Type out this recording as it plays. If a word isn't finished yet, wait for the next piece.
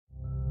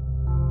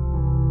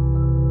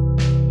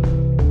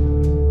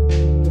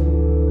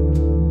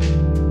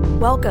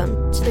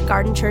Welcome to the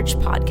Garden Church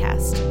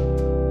podcast.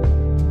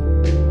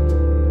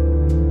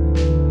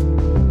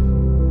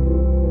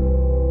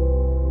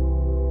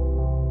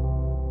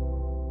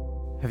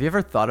 Have you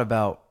ever thought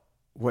about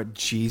what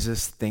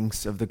Jesus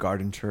thinks of the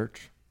Garden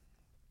Church?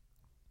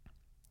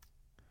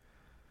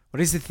 What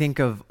does he think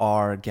of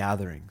our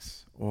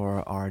gatherings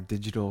or our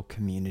digital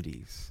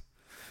communities?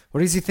 What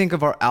does he think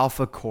of our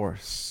Alpha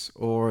course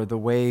or the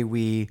way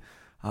we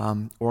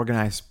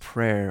organize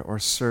prayer or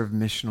serve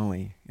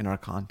missionally in our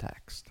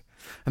context?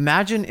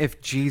 Imagine if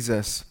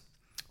Jesus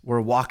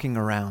were walking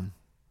around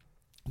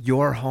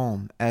your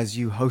home as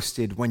you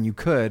hosted, when you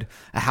could,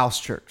 a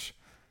house church.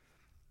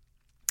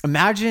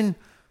 Imagine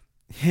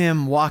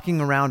him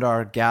walking around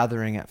our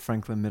gathering at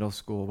Franklin Middle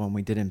School when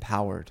we did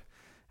Empowered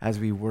as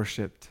we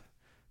worshiped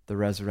the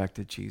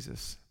resurrected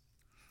Jesus.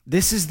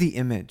 This is the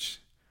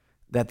image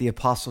that the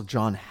Apostle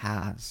John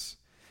has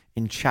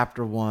in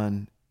chapter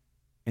 1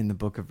 in the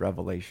book of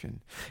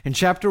Revelation. In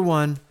chapter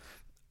 1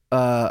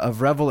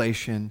 of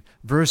Revelation,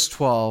 verse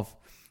 12,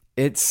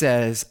 it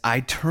says, I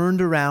turned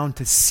around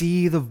to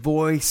see the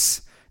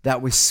voice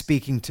that was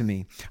speaking to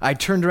me. I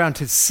turned around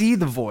to see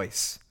the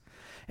voice.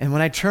 And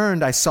when I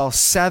turned, I saw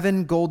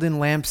 7 golden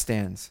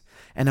lampstands.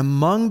 And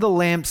among the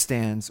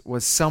lampstands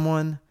was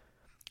someone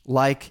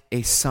like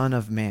a son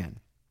of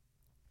man.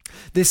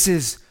 This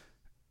is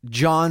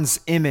John's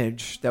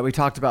image that we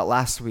talked about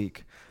last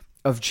week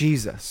of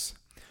Jesus.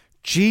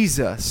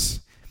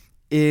 Jesus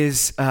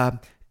is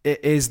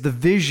the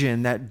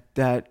vision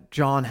that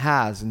John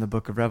has in the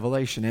book of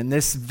Revelation. And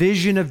this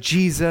vision of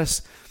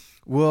Jesus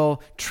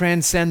will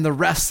transcend the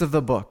rest of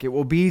the book. It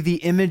will be the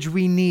image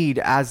we need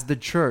as the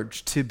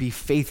church to be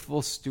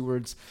faithful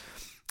stewards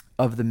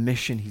of the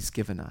mission he's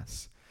given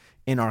us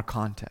in our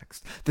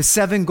context. The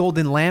 7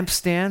 golden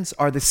lampstands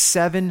are the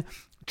 7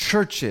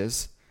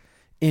 churches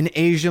in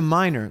Asia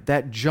Minor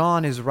that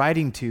John is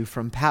writing to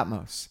from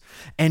Patmos.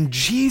 And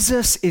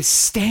Jesus is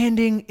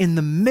standing in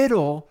the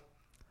middle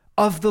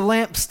of the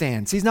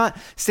lampstands. He's not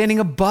standing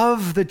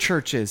above the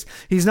churches.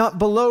 He's not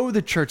below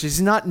the churches.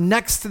 He's not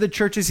next to the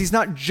churches. He's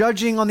not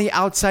judging on the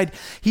outside.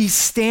 He's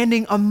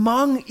standing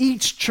among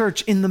each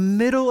church in the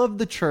middle of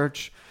the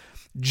church.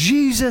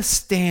 Jesus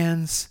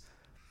stands,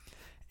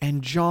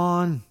 and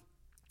John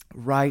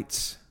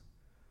writes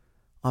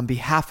on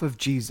behalf of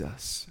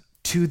Jesus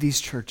to these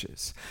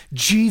churches.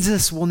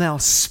 Jesus will now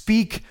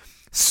speak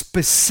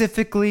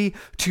specifically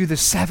to the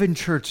 7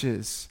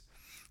 churches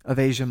of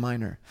Asia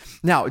Minor.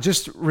 Now,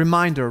 just a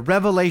reminder,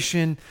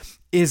 Revelation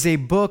is a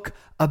book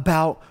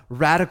about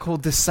radical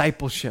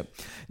discipleship.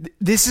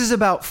 This is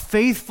about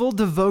faithful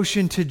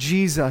devotion to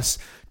Jesus,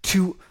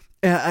 to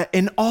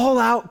an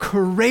all-out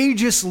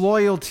courageous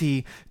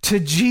loyalty to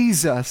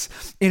Jesus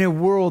in a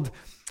world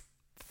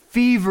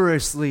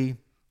feverishly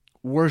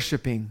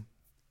worshiping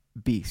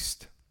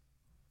beast.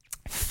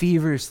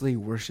 Feverishly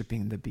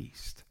worshiping the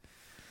beast.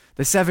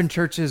 The 7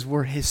 churches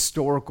were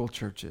historical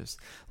churches,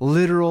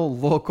 literal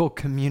local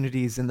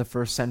communities in the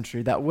first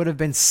century that would have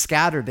been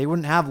scattered. They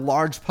wouldn't have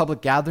large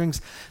public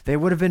gatherings. They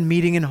would have been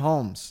meeting in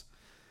homes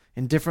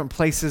in different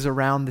places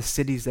around the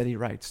cities that he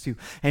writes to.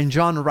 And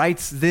John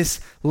writes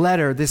this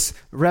letter, this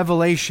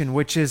revelation,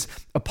 which is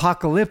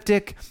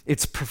apocalyptic,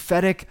 it's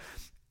prophetic,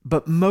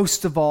 but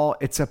most of all,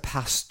 it's a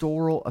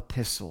pastoral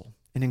epistle,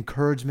 an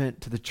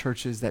encouragement to the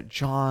churches that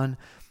John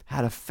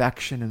had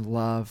affection and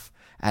love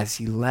as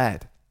he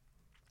led.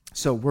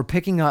 So we're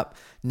picking up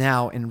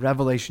now in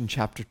Revelation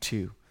chapter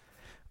 2,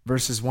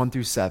 verses 1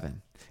 through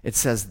 7. It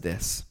says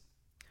this: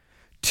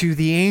 To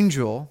the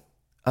angel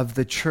of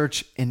the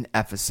church in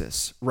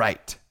Ephesus,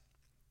 write,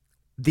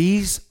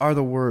 These are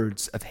the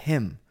words of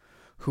him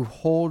who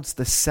holds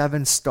the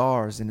 7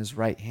 stars in his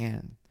right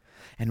hand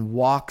and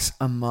walks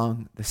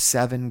among the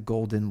 7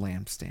 golden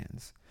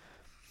lampstands.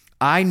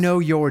 I know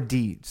your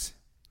deeds,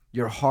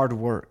 your hard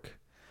work,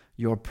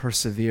 your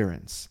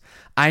perseverance.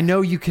 I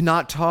know you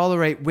cannot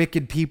tolerate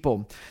wicked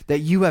people, that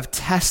you have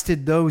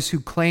tested those who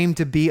claim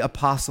to be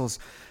apostles,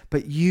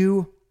 but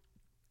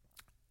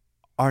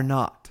are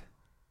not,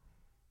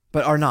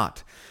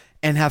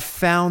 and have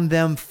found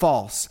them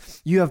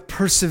false. You have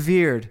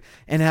persevered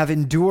and have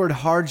endured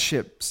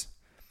hardships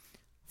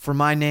for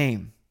my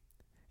name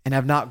and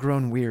have not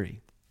grown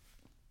weary.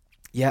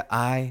 Yet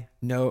I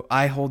know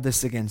I hold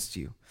this against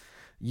you.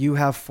 You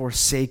have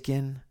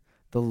forsaken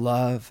the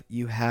love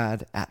you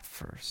had at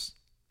first.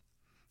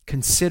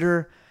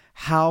 Consider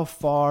how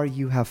far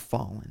you have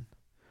fallen.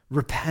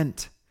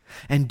 Repent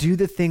and do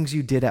the things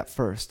you did at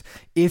first.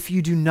 If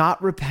you do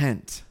not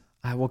repent,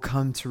 I will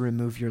come to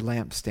remove your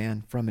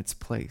lampstand from its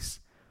place.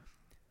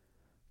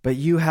 But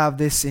you have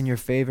this in your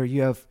favor.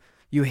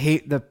 You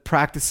hate the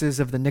practices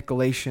of the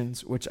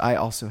Nicolaitans, which I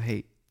also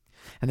hate.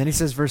 And then he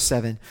says, verse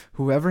 7,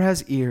 whoever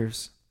has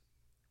ears,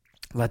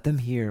 let them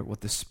hear what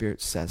the Spirit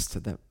says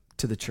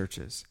to the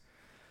churches.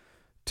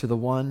 To the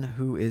one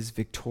who is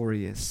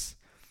victorious,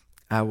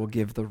 I will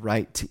give the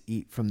right to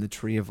eat from the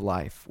tree of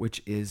life,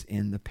 which is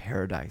in the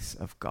paradise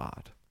of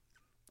God.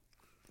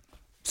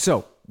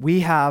 So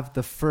we have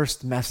the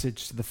first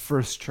message to the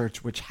first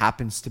church, which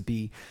happens to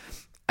be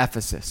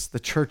Ephesus, the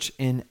church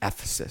in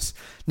Ephesus.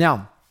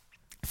 Now,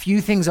 a few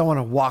things I want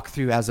to walk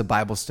through as a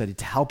Bible study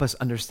to help us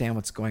understand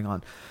what's going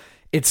on.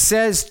 It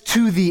says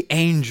to the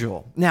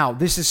angel. Now,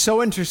 this is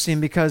so interesting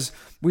because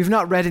we've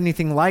not read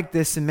anything like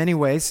this in many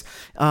ways.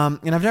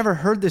 And I've never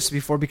heard this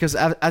before because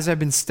as I've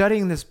been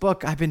studying this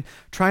book, I've been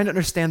trying to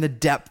understand the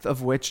depth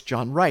of which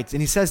John writes.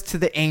 And he says to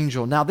the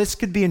angel. Now, this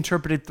could be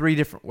interpreted three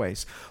different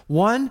ways.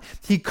 One,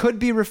 he could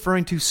be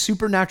referring to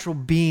supernatural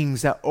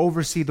beings that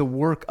oversee the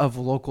work of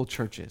local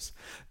churches.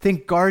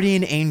 Think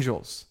guardian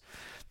angels.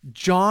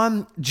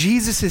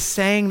 Jesus is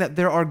saying that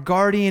there are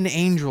guardian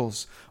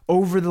angels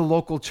over the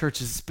local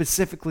churches,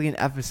 specifically in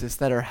Ephesus,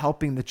 that are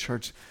helping the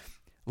church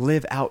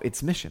live out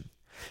its mission.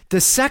 The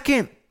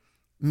second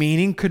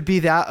meaning could be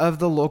that of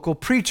the local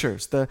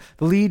preachers, the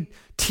lead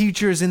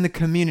teachers in the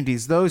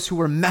communities, those who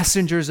were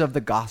messengers of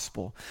the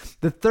gospel.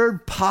 The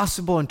third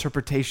possible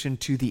interpretation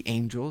to the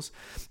angels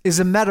is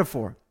a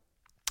metaphor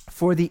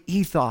for the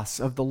ethos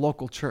of the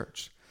local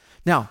church.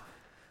 Now,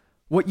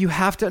 what you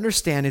have to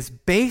understand is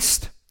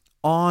based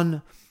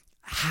on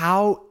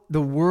how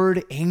the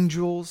word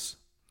angels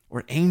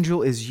or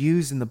angel is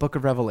used in the book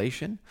of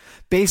Revelation,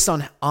 based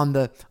on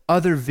the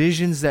other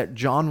visions that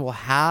John will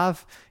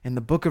have in the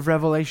book of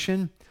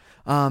Revelation,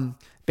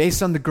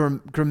 based on the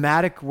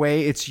grammatic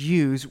way it's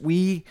used,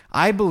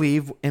 I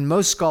believe, and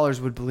most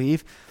scholars would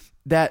believe,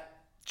 that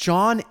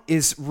John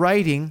is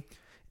writing,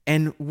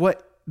 and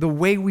the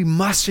way we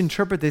must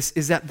interpret this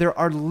is that there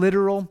are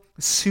literal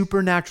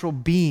supernatural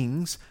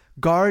beings,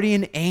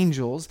 guardian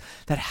angels,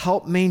 that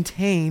help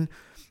maintain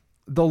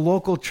the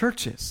local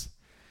churches.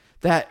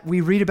 That we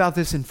read about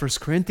this in 1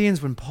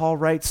 Corinthians when Paul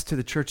writes to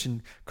the church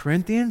in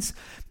Corinthians.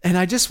 And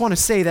I just want to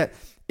say that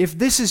if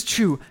this is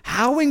true,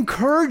 how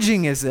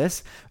encouraging is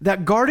this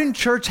that Garden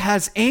Church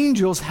has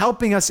angels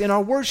helping us in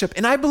our worship?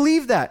 And I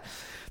believe that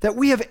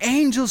we have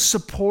angels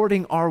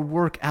supporting our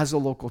work as a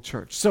local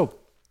church. So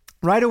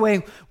right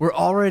away, we're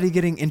already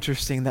getting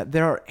interesting that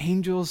there are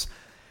angels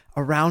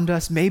around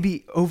us,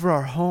 maybe over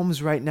our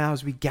homes right now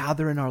as we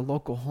gather in our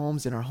local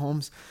homes, in our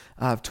homes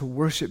to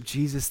worship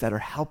Jesus, that are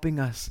helping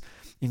us,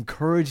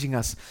 encouraging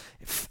us,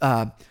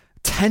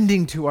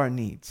 tending to our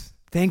needs.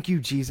 Thank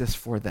you, Jesus,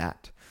 for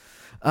that.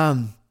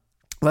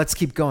 Let's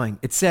keep going.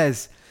 It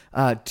says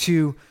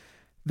to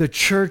the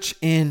church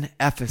in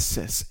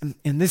Ephesus,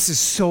 and this is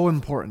so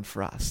important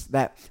for us,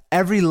 that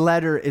every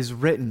letter is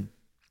written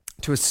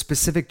to a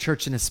specific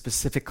church in a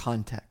specific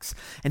context.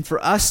 And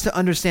for us to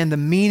understand the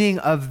meaning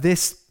of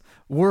this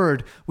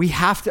word, we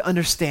have to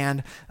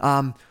understand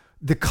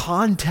the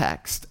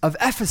context of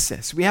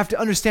Ephesus. We have to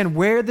understand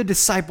where the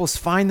disciples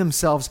find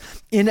themselves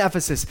in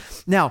Ephesus.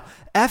 Now,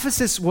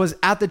 Ephesus was,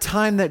 at the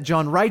time that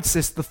John writes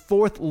this, the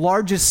fourth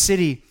largest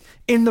city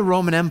in the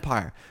Roman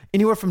Empire.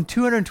 Anywhere from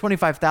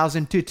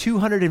 225,000 to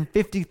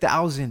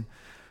 250,000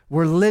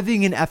 were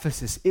living in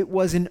Ephesus. It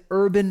was an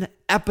urban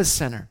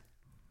epicenter.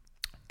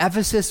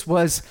 Ephesus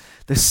was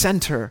the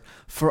center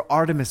for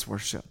Artemis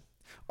worship.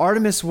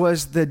 Artemis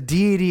was the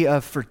deity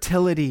of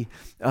fertility,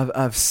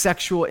 of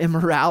sexual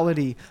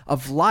immorality,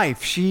 of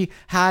life. She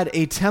had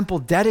a temple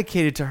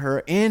dedicated to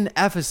her in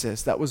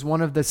Ephesus that was one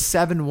of the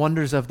 7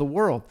 wonders of the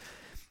world.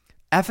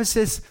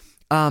 Ephesus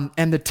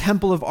and the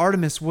temple of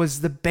Artemis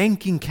was the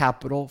banking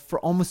capital for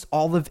almost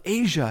all of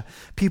Asia.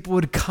 People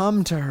would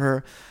come to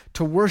her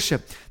to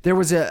worship. There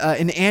was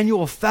an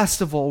annual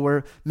festival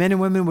where men and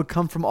women would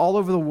come from all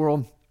over the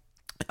world.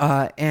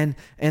 And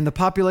the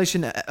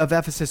population of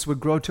Ephesus would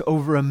grow to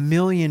over 1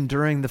 million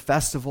during the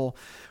festival,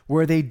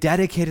 where they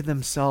dedicated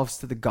themselves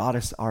to the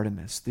goddess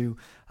Artemis through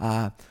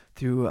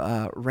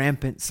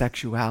rampant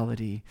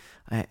sexuality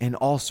and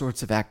all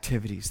sorts of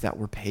activities that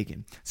were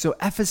pagan. So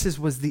Ephesus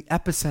was the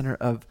epicenter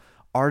of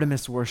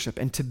Artemis worship,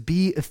 and to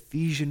be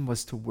Ephesian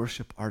was to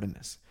worship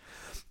Artemis.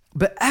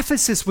 But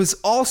Ephesus was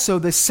also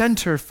the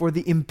center for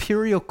the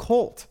imperial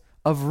cult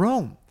of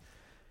Rome.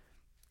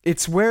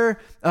 It's where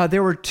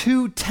there were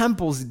 2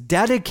 temples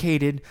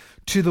dedicated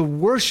to the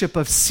worship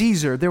of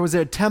Caesar. There was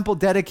a temple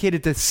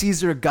dedicated to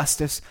Caesar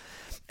Augustus,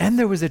 and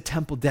there was a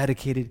temple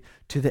dedicated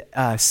to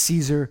the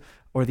Caesar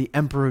or the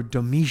Emperor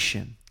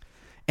Domitian.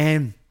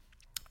 And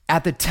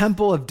at the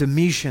temple of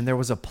Domitian, there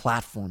was a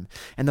platform,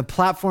 and the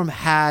platform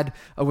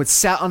was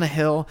sat on a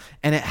hill,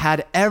 and it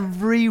had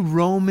every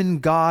Roman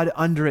god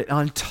under it.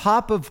 On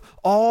top of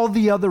all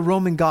the other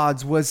Roman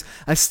gods was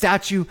a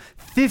statue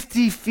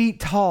 50 feet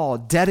tall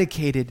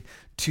dedicated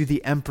to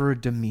the Emperor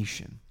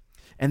Domitian.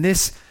 And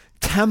this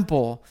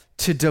temple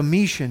to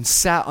Domitian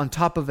sat on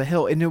top of a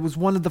hill, and it was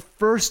one of the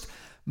first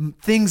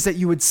things that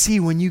you would see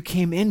when you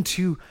came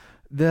into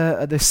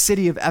the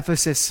city of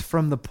Ephesus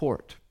from the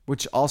port,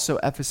 which also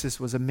Ephesus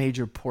was a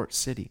major port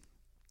city.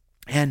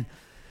 And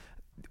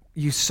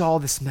you saw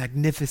this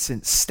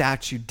magnificent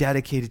statue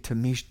dedicated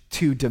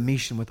to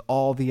Domitian with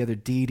all the other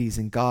deities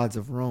and gods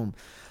of Rome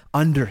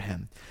under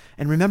him.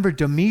 And remember,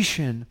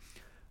 Domitian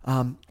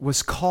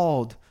was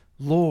called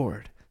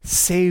Lord,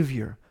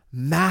 Savior,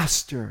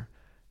 Master,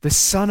 the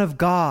Son of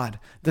God,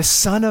 the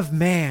Son of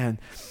Man.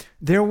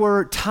 There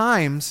were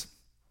times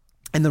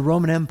in the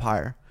Roman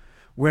Empire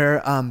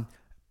where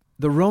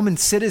the Roman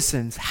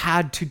citizens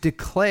had to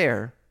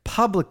declare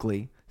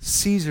publicly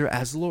Caesar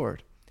as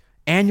Lord.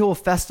 Annual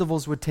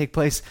festivals would take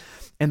place,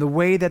 and the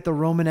way that the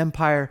Roman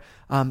Empire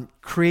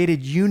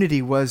created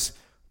unity was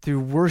through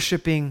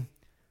worshiping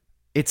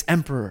its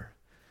emperor.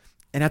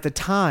 And at the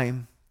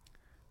time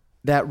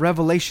that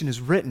Revelation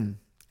is written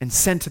and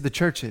sent to the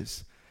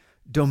churches,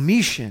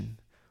 Domitian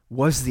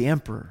was the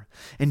emperor.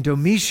 And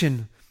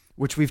Domitian,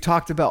 which we've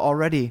talked about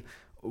already,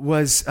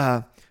 was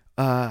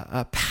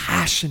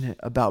passionate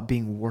about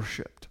being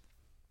worshiped.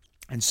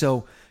 And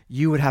so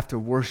you would have to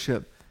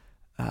worship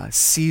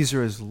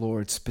Caesar as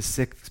Lord,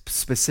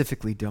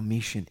 specifically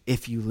Domitian,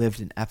 if you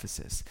lived in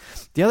Ephesus.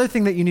 The other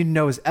thing that you need to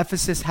know is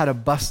Ephesus had a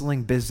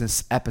bustling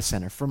business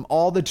epicenter. From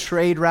all the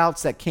trade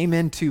routes that came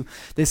into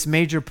this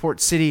major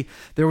port city,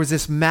 there was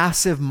this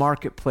massive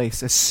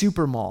marketplace, a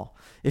super mall,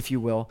 if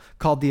you will,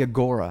 called the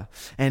Agora.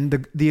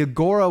 And the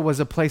Agora was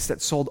a place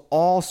that sold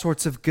all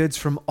sorts of goods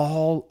from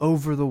all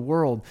over the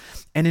world.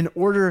 And in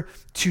order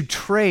to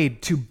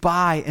trade, to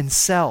buy and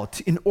sell,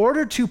 in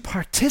order to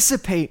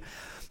participate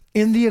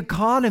in the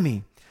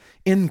economy,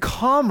 in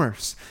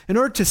commerce, in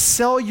order to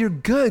sell your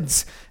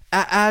goods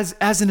as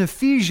an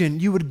Ephesian,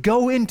 you would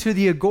go into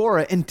the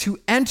Agora, and to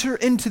enter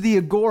into the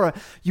Agora,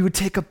 you would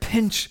take a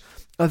pinch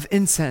of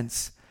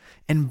incense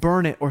and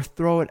burn it or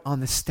throw it on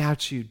the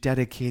statue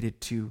dedicated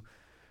to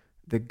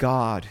the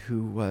god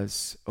who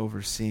was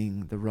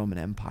overseeing the Roman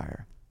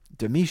Empire,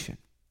 Domitian.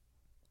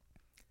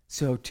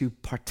 So to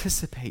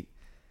participate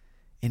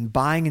in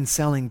buying and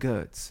selling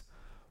goods,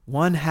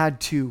 one had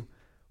to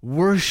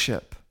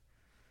worship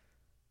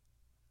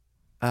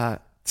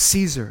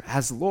Caesar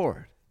as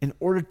Lord in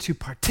order to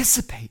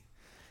participate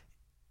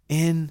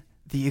in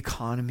the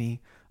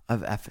economy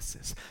of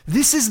Ephesus.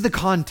 This is the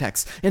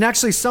context. And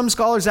actually, some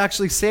scholars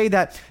actually say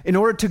that in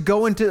order to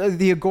go into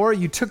the Agora,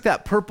 you took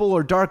that purple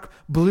or dark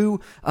blue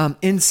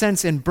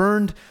incense and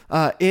burned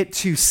it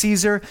to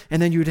Caesar,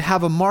 and then you would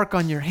have a mark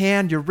on your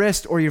hand, your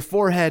wrist, or your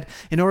forehead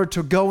in order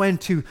to go in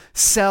to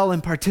sell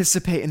and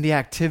participate in the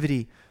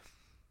activity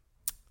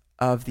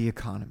of the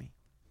economy.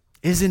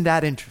 Isn't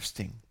that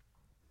interesting?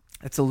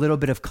 That's a little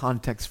bit of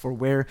context for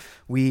where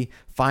we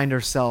find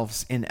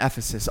ourselves in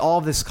Ephesus. All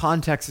of this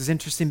context is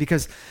interesting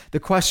because the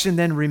question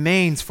then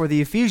remains for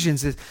the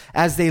Ephesians is,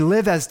 as they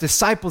live as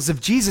disciples of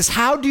Jesus,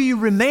 how do you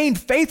remain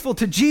faithful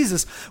to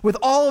Jesus with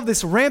all of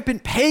this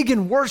rampant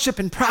pagan worship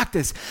and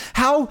practice?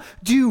 How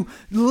do you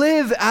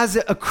live as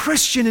a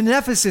Christian in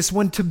Ephesus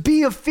when to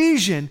be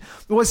Ephesian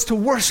was to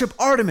worship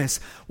Artemis?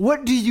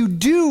 What do you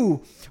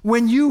do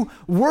when you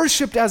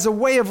worshiped as a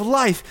way of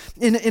life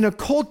in a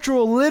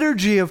cultural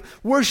liturgy of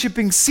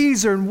worshiping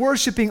Caesar and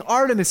worshiping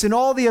Artemis and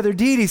all the other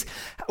deities?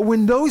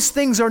 When those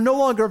things are no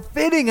longer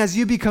fitting as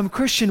you become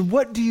Christian,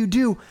 what do?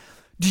 Do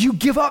you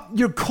give up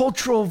your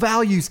cultural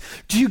values?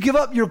 Do you give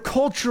up your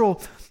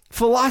cultural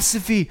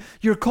philosophy,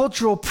 your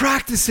cultural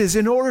practices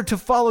in order to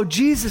follow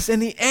Jesus?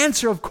 And the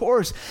answer, of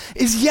course,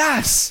 is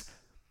yes.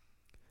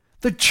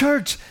 The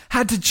church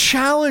had to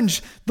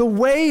challenge the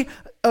way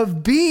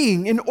of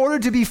being in order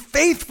to be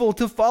faithful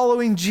to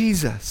following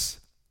Jesus.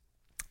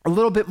 A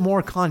little bit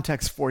more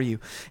context for you,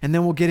 and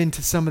then we'll get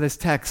into some of this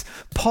text.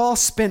 Paul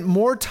spent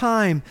more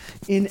time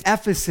in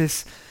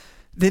Ephesus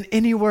than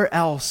anywhere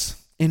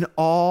else in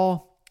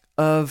all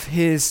of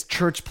his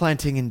church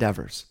planting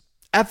endeavors.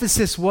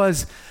 Ephesus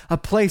was a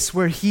place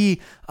where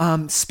he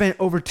spent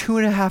over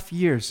 2.5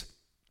 years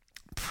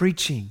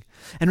preaching.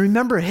 And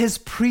remember, his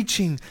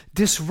preaching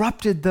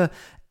disrupted the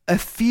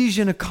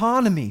Ephesian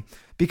economy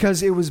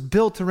because it was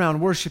built around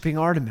worshiping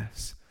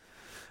Artemis.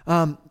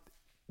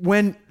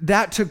 When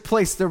that took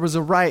place, there was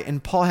a riot,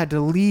 and Paul had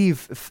to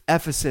leave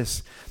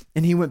Ephesus,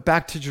 and he went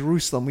back to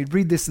Jerusalem. We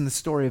read this in the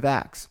story of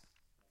Acts.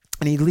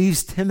 And he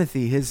leaves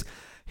Timothy,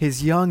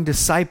 his young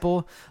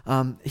disciple.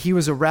 He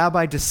was a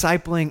rabbi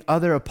discipling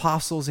other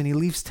apostles, and he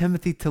leaves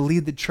Timothy to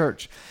lead the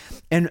church.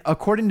 And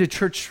according to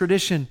church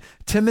tradition,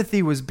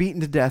 Timothy was beaten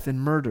to death and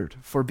murdered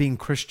for being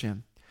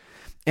Christian.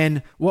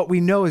 And what we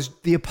know is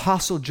the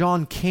apostle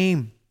John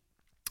came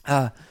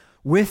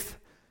with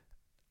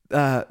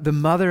the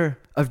mother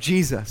of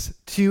Jesus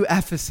to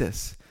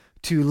Ephesus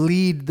to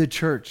lead the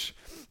church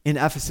in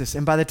Ephesus.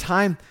 And by the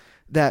time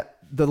that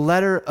the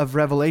letter of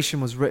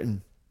Revelation was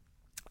written,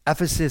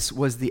 Ephesus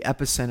was the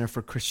epicenter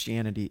for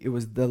Christianity. It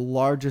was the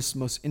largest,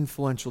 most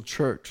influential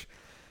church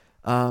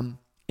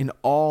in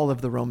all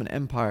of the Roman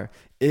Empire.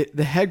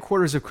 The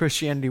headquarters of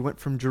Christianity went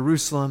from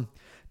Jerusalem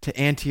to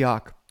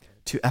Antioch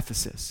to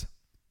Ephesus.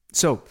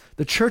 So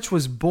the church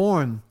was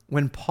born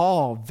when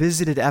Paul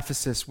visited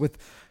Ephesus with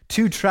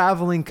 2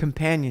 traveling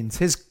companions,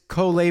 his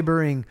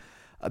co-laboring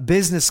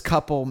business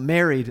couple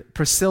married,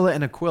 Priscilla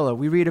and Aquila.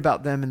 We read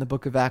about them in the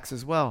book of Acts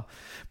as well.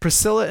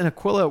 Priscilla and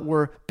Aquila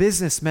were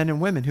businessmen and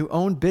women who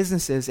owned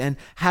businesses and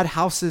had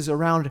houses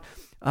around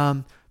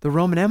the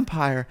Roman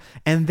Empire,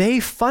 and they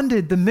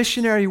funded the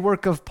missionary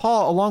work of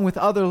Paul along with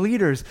other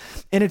leaders.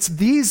 And it's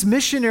these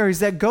missionaries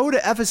that go to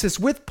Ephesus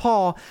with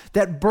Paul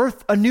that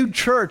birth a new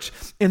church,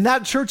 and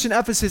that church in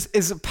Ephesus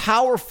is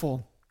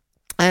powerful.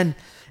 And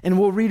And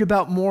we'll read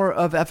about more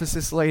of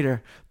Ephesus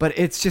later, but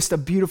it's just a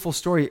beautiful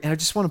story. And I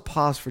just want to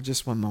pause for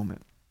just one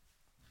moment.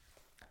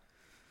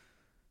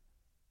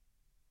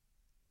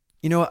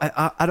 You know,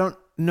 I don't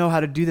know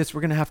how to do this.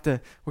 We're gonna have to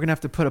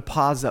put a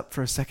pause up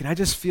for a second. I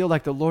just feel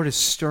like the Lord is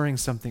stirring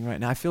something right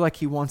now. I feel like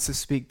he wants to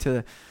speak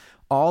to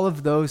all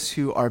of those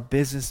who are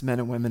businessmen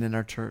and women in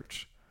our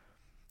church.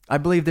 I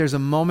believe there's a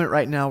moment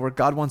right now where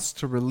God wants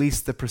to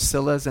release the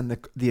Priscillas and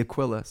the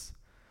Aquilas.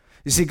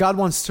 You see, God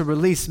wants to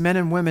release men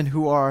and women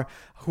who are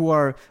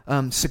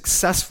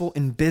successful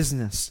in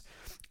business,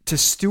 to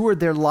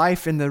steward their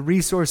life and the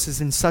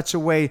resources in such a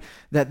way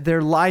that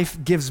their life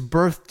gives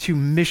birth to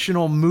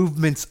missional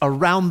movements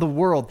around the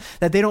world,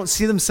 that they don't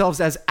see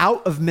themselves as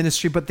out of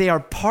ministry, but they are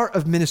part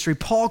of ministry.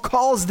 Paul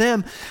calls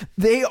them,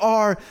 they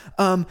are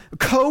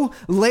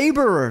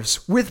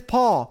co-laborers with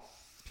Paul.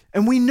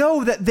 And we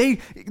know that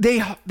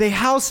they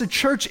house a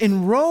church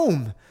in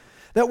Rome,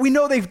 that we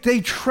know they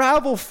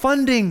travel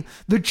funding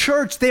the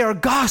church. They are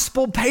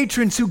gospel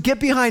patrons who get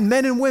behind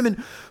men and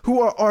women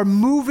who are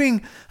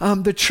moving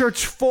the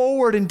church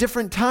forward in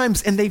different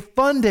times, and they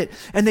fund it,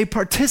 and they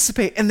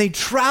participate, and they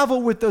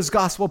travel with those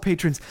gospel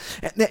patrons,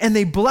 and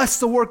they bless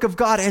the work of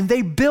God, and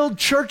they build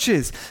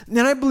churches. And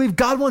I believe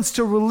God wants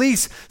to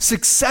release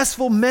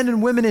successful men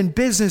and women in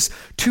business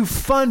to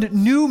fund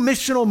new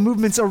missional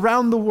movements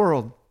around the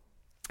world.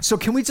 So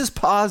can we just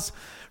pause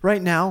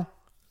right now?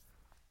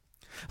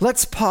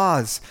 Let's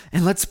pause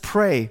and let's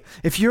pray.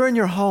 If you're in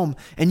your home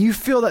and you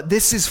feel that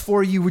this is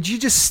for you, would you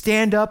just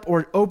stand up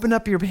or open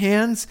up your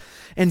hands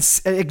and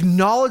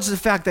acknowledge the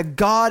fact that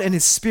God and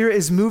his Spirit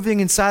is moving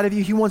inside of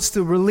you? He wants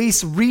to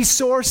release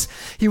resource.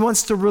 He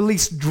wants to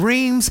release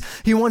dreams.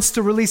 He wants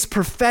to release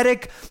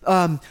prophetic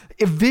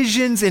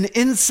visions and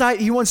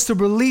insight. He wants to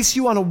release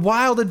you on a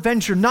wild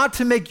adventure, not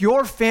to make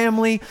your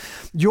family,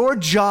 your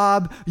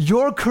job,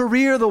 your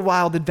career the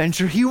wild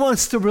adventure. He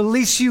wants to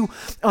release you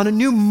on a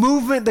new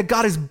movement that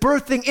God is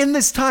birthing in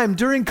this time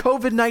during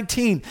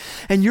COVID-19.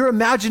 And your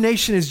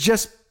imagination is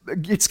just,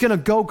 it's going to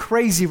go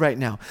crazy right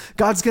now.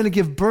 God's going to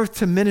give birth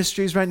to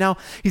ministries right now.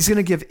 He's going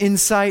to give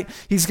insight.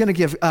 He's going to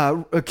give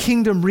a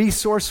kingdom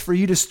resource for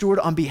you to steward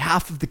on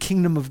behalf of the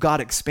kingdom of God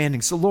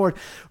expanding. So Lord,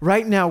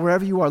 right now,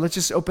 wherever you are, let's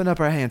just open up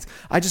our hands.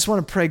 I just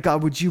want to pray,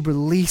 God, would you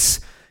release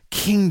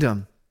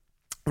kingdom,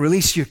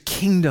 release your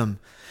kingdom,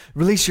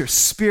 release your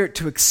Spirit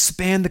to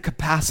expand the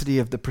capacity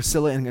of the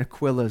Priscilla and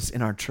Aquilas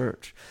in our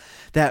church,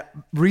 that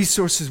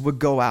resources would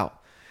go out,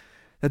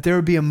 that there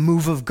would be a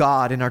move of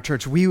God in our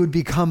church. We would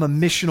become a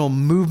missional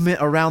movement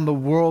around the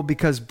world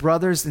because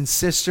brothers and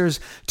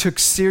sisters took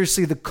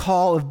seriously the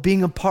call of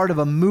being a part of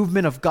a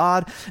movement of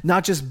God,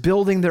 not just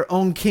building their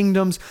own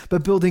kingdoms,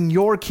 but building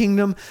your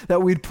kingdom,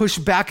 that we'd push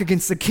back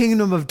against the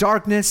kingdom of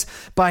darkness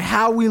by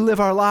how we live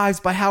our lives,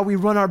 by how we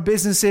run our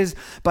businesses,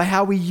 by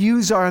how we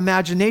use our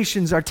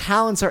imaginations, our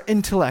talents, our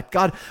intellect.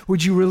 God,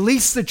 would you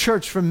release the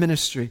church from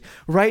ministry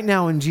right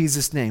now in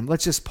Jesus' name?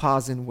 Let's just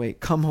pause and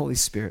wait. Come, Holy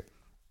Spirit.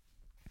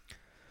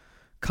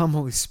 Come,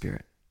 Holy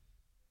Spirit.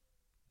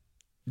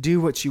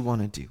 Do what you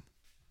want to do.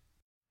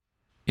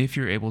 If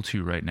you're able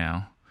to right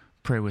now,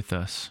 pray with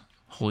us.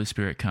 Holy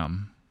Spirit,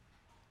 come.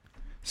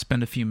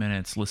 Spend a few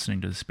minutes listening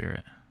to the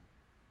Spirit,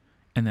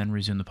 and then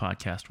resume the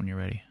podcast when you're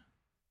ready.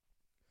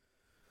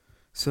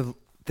 So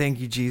thank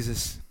you,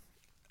 Jesus.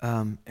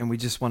 And we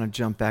just want to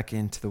jump back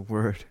into the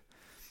Word.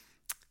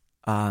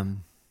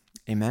 Amen.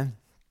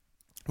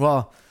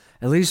 Well,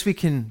 at least we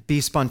can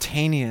be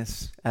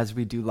spontaneous as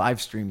we do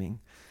live streaming.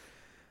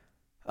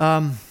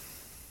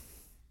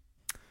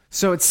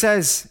 So it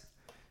says,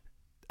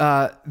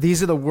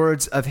 these are the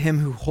words of him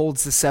who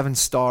holds the 7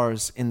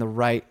 stars in the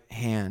right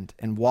hand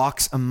and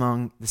walks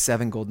among the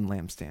 7 golden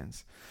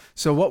lampstands.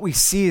 So what we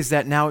see is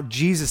that now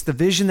Jesus, the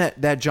vision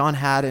that John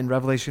had in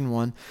Revelation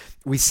 1,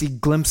 we see a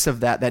glimpse of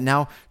that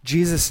now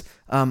Jesus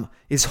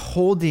is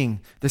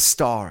holding the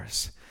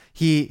stars.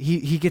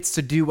 He gets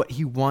to do what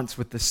he wants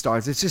with the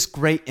stars. It's just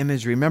great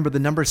imagery. Remember, the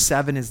number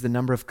 7 is the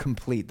number of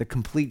complete, the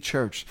complete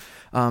church.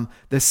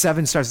 The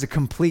 7 stars, the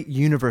complete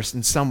universe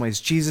in some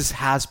ways. Jesus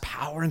has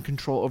power and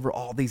control over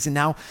all these. And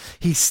now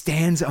he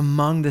stands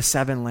among the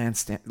 7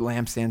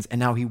 lampstands, and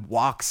now he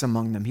walks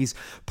among them. He's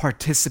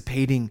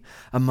participating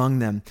among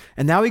them.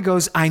 And now he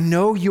goes, I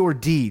know your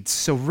deeds.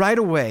 So right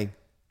away,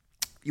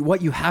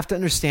 what you have to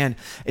understand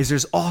is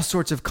there's all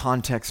sorts of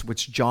context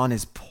which John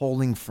is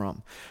pulling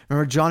from.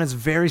 Remember, John is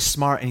very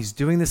smart, and he's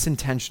doing this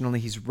intentionally.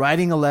 He's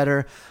writing a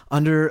letter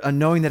under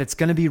knowing that it's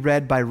going to be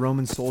read by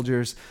Roman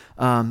soldiers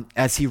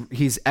as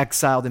he's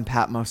exiled in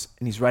Patmos,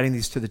 and he's writing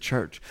these to the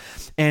church.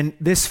 And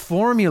this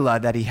formula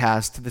that he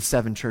has to the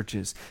 7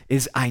 churches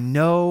is, I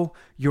know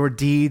your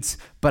deeds,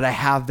 but I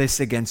have this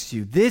against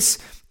you. This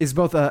is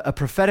both a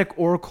prophetic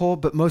oracle,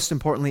 but most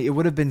importantly, it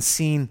would have been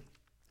seen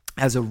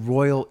as a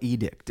royal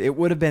edict. It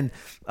would have been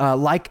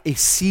like a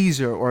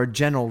Caesar or a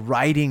general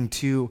writing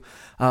to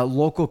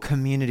local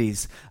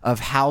communities of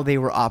how they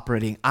were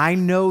operating. I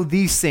know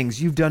these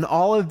things. You've done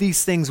all of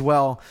these things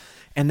well.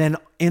 And then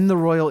in the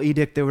royal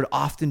edict, there would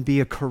often be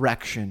a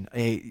correction.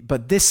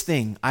 But this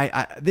thing,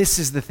 this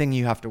is the thing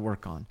you have to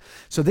work on.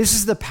 So this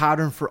is the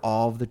pattern for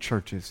all of the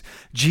churches.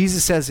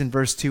 Jesus says in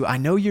verse 2, I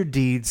know your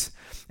deeds.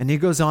 And he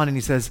goes on and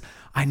he says,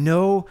 I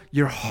know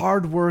your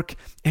hard work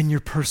and your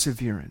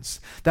perseverance.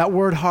 That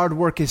word hard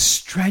work is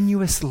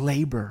strenuous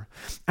labor.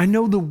 I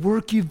know the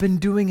work you've been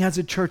doing as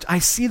a church. I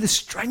see the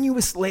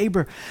strenuous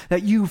labor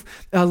that you've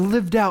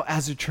lived out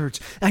as a church.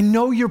 I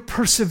know your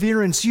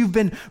perseverance. You've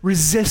been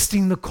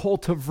resisting the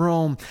cult of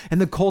Rome and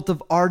the cult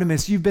of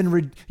Artemis.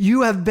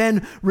 You have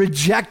been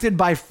rejected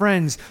by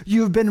friends.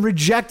 You have been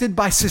rejected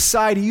by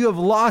society. You have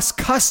lost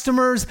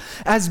customers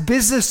as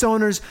business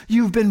owners.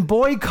 You've been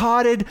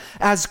boycotted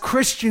as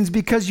Christians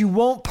because you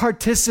won't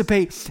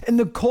participate in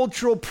the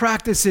cultural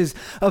practices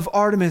of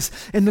Artemis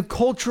and the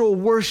cultural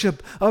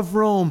worship of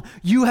Rome.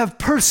 You have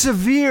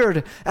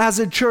persevered as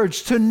a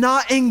church to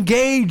not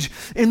engage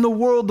in the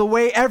world the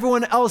way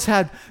everyone else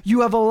had.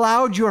 You have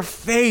allowed your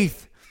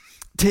faith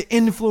to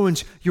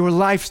influence your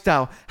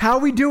lifestyle. How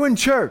we do in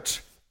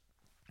church?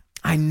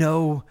 I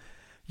know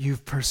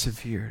you've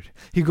persevered.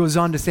 He goes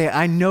on to say,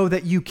 I know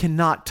that you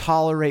cannot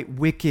tolerate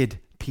wicked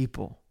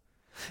people.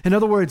 In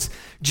other words,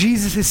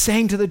 Jesus is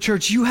saying to the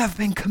church, you have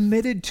been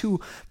committed to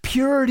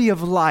purity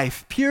of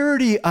life,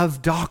 purity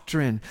of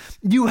doctrine.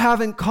 You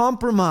haven't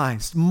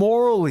compromised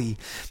morally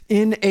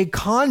in a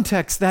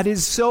context that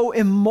is so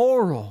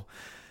immoral.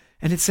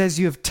 And it says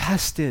you have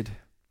tested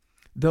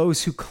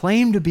those who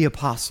claim to be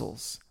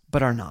apostles,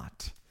 but are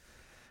not.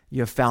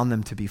 You have found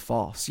them to be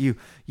false.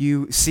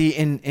 You see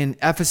in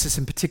Ephesus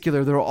in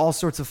particular, there are all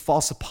sorts of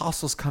false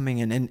apostles coming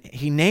in, and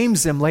he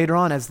names them later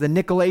on as the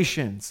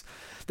Nicolaitans.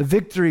 The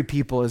victory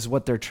people is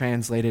what they're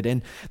translated.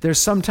 And there's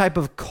some type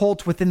of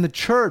cult within the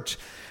church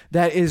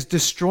that is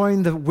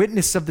destroying the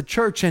witness of the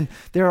church. And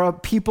there are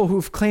people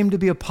who've claimed to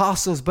be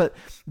apostles, but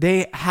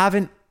they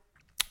haven't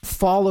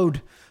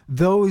followed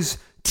those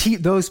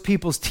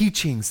people's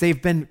teachings.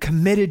 They've been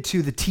committed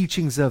to the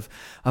teachings of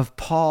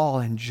Paul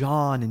and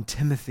John and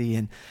Timothy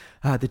and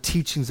the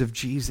teachings of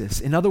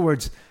Jesus. In other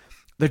words,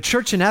 the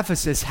church in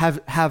Ephesus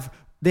have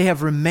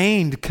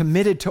remained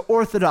committed to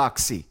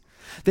orthodoxy.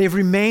 They've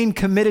remained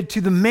committed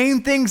to the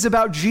main things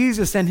about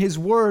Jesus and his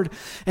word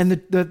and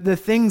the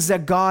things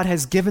that God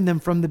has given them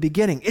from the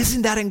beginning.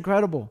 Isn't that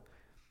incredible?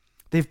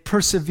 They've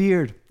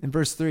persevered. In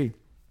verse 3,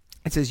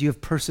 it says, you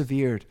have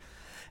persevered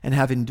and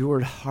have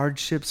endured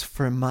hardships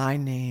for my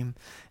name,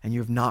 and you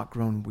have not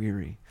grown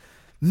weary.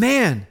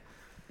 Man,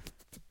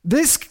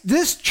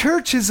 this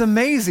church is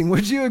amazing.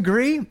 Would you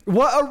agree?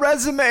 What a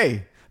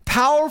resume.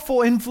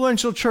 Powerful,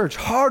 influential church,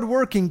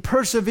 hardworking,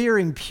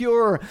 persevering,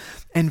 pure,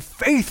 and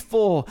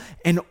faithful,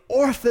 and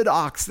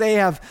orthodox. They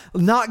have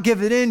not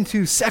given in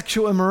to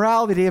sexual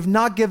immorality. They have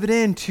not given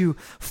in to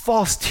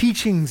false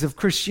teachings of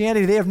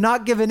Christianity. They have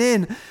not given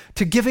in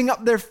to giving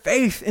up their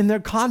faith in their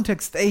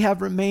context. They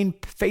have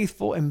remained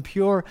faithful and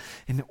pure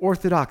and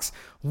orthodox.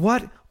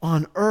 What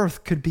on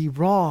earth could be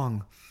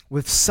wrong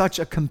with such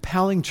a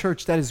compelling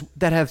church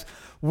that has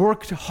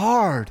worked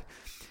hard,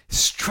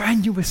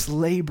 strenuous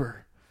labor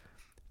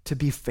to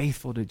be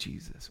faithful to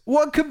Jesus?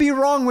 What could be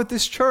wrong with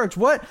this church?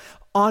 What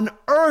on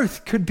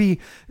earth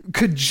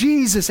could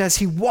Jesus, as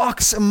he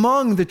walks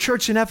among the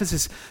church in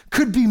Ephesus,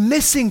 could be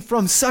missing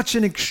from such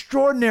an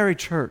extraordinary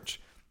church?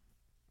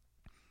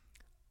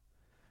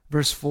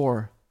 Verse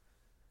 4,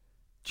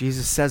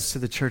 Jesus says to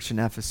the church in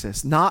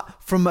Ephesus,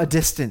 not from a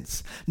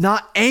distance,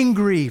 not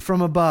angry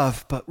from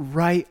above, but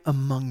right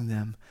among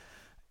them,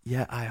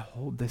 yet I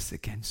hold this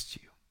against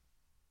you.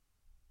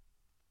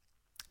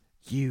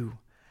 You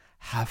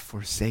have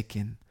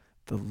forsaken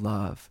the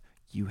love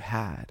you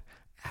had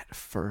at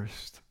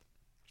first.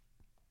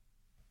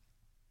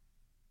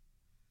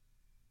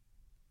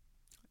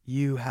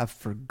 You have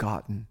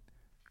forgotten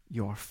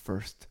your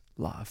first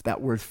love. That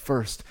word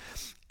first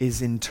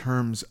is in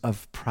terms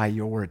of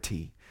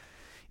priority,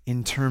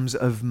 in terms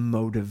of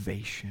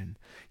motivation.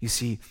 You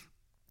see,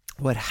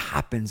 what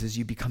happens is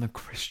you become a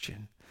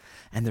Christian,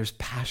 and there's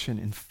passion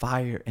and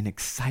fire and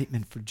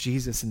excitement for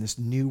Jesus and this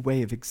new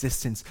way of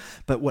existence.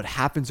 But what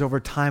happens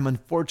over time,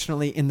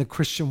 unfortunately, in the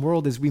Christian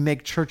world is we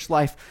make church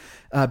life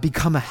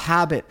become a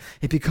habit.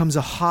 It becomes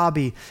a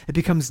hobby. It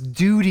becomes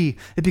duty.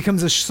 It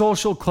becomes a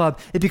social club.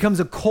 It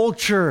becomes a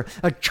culture,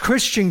 a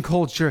Christian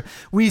culture.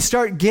 We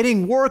start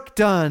getting work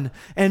done,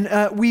 and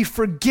we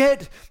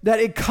forget that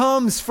it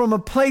comes from a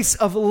place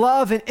of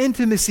love and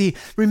intimacy.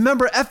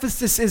 Remember,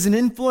 Ephesus is an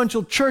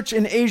influential church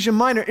in Asia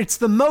Minor. It's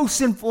the most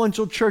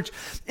influential church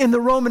in the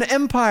Roman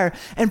Empire.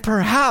 And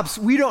perhaps,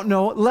 we don't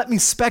know, let me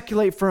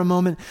speculate for a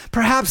moment,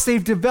 perhaps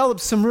they've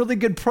developed some really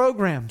good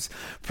programs.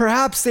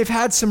 Perhaps they've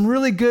had some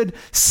really good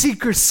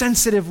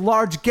seeker-sensitive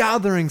large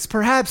gatherings.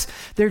 Perhaps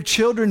their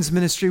children's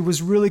ministry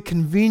was really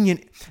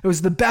convenient. It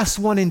was the best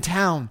one in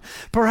town.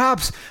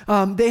 Perhaps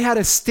they had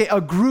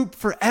a group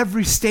for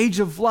every stage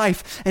of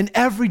life and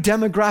every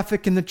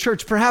demographic in the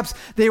church. Perhaps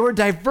they were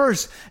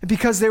diverse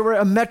because they were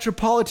a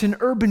metropolitan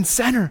urban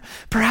center.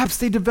 Perhaps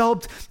they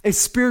developed a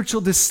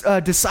spiritual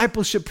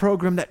discipleship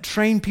program that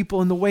trained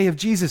people in the way of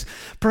Jesus.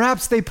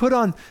 Perhaps they put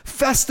on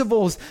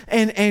festivals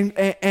and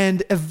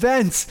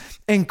events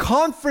and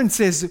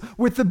conferences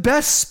with the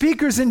best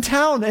speakers in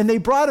town, and they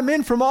brought them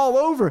in from all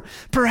over.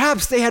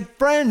 Perhaps they had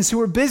friends who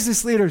were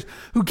business leaders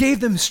who gave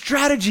them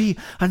strategy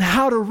on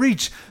how to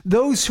reach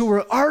those who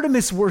were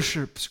Artemis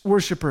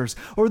worshipers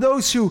or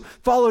those who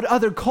followed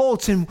other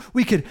cults, and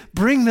we could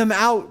bring them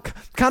out,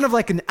 kind of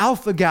like an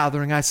alpha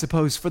gathering, I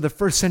suppose, for the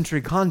first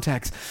century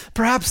context.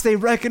 Perhaps they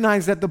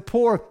recognized that the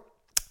poor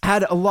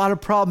had a lot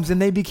of problems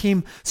and they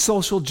became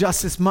social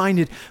justice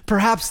minded.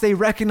 Perhaps they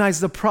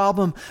recognized the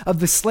problem of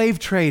the slave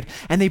trade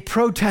and they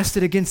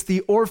protested against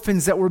the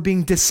orphans that were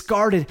being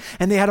discarded,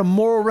 and they had a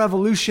moral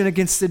revolution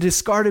against the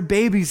discarded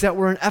babies that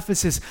were in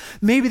Ephesus.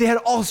 Maybe they had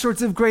all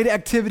sorts of great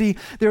activity.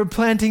 They were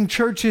planting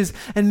churches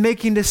and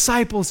making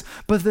disciples,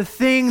 but the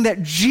thing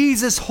that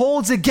Jesus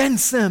holds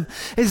against them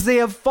is they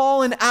have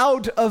fallen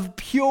out of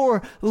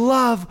pure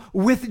love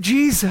with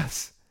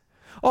Jesus.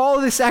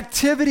 All this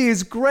activity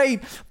is great,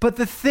 but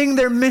the thing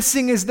they're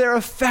missing is their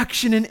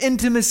affection and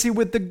intimacy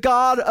with the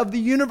God of the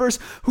universe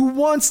who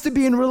wants to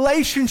be in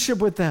relationship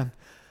with them.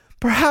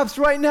 Perhaps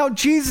right now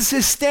Jesus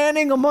is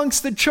standing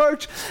amongst the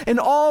church and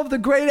all of the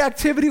great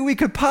activity we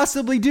could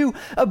possibly do,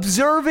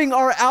 observing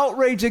our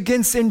outrage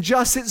against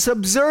injustice,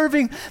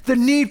 observing the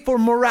need for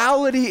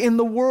morality in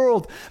the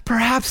world.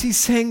 Perhaps he's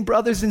saying,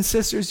 brothers and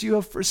sisters, you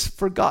have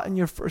forgotten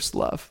your first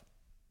love.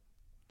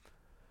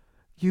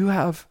 You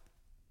have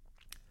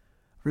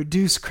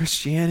reduce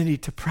Christianity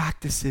to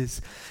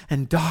practices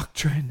and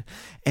doctrine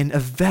and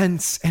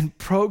events and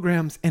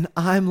programs, and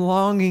I'm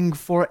longing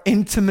for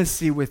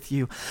intimacy with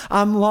you.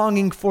 I'm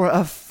longing for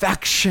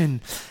affection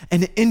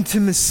and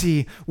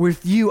intimacy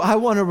with you. I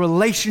want a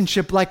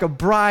relationship like a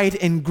bride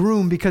and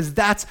groom, because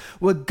that's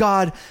what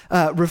God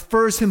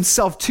refers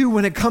himself to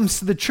when it comes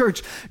to the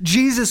church.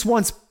 Jesus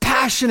wants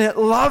passionate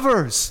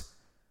lovers,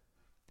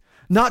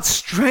 not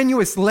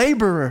strenuous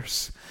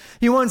laborers.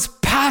 He wants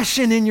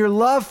passion in your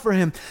love for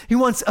him. He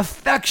wants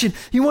affection.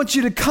 He wants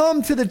you to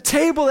come to the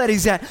table that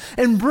he's at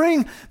and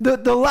bring the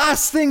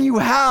last thing you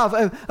have,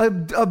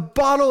 a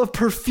bottle of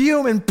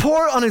perfume, and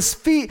pour it on his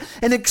feet,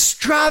 an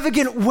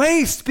extravagant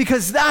waste,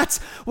 because that's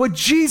what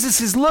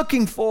Jesus is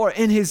looking for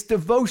in his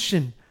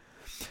devotion.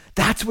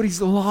 That's what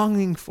he's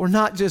longing for,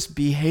 not just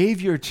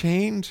behavior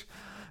change,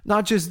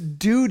 not just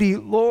duty.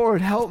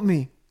 Lord, help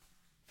me.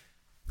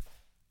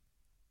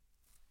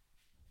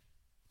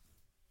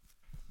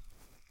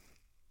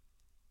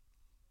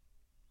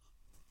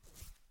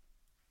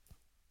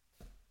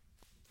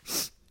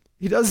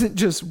 He doesn't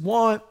just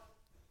want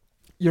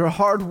your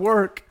hard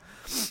work,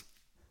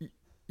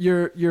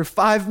 your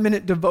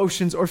 5-minute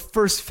devotions or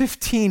first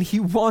 15. He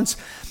wants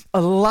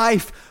a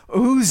life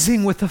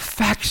oozing with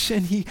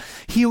affection.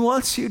 He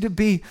wants you to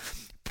be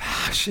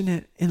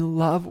passionate in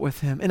love with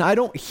him. And I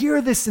don't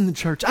hear this in the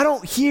church. I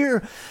don't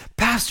hear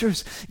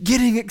pastors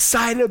getting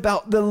excited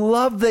about the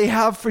love they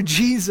have for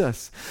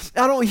Jesus.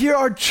 I don't hear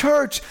our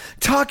church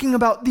talking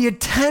about the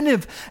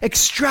attentive,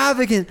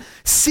 extravagant,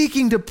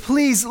 seeking to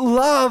please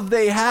love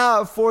they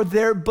have for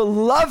their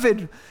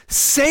beloved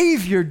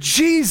Savior,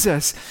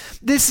 Jesus.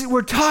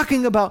 We're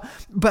talking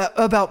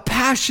about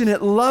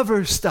passionate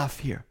lover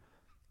stuff here.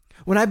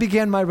 When I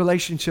began my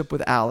relationship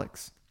with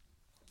Alex,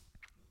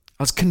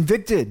 I was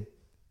convicted.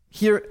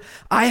 Here,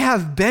 I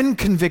have been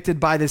convicted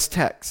by this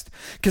text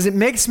because it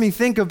makes me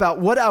think about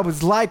what I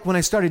was like when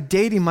I started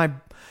dating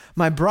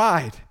my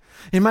bride.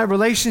 In my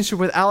relationship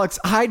with Alex,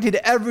 I did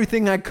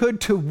everything I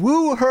could to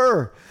woo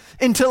her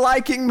into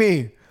liking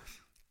me.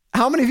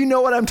 How many of you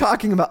know what I'm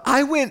talking about?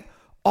 I went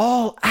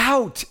all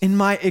out in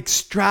my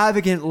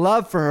extravagant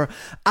love for her.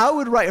 I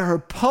would write her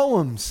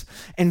poems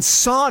and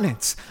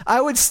sonnets.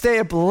 I would stay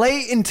up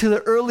late into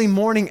the early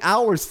morning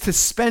hours to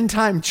spend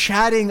time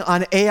chatting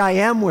on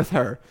AIM with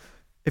her.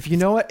 If you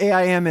know what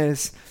AIM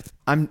is,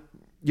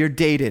 you're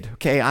dated,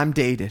 okay? I'm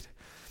dated.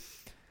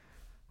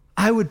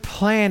 I would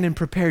plan and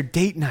prepare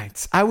date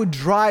nights. I would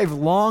drive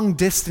long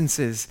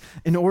distances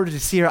in order to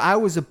see her. I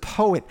was a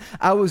poet.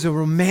 I was a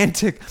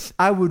romantic.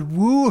 I would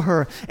woo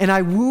her, and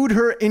I wooed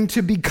her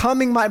into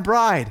becoming my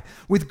bride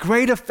with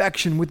great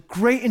affection, with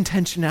great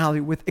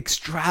intentionality, with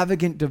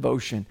extravagant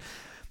devotion.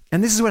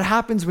 And this is what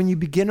happens when you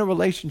begin a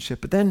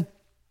relationship. But then,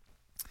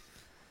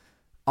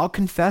 I'll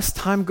confess,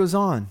 time goes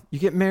on. You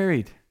get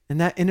married. And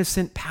that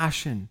innocent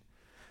passion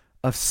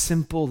of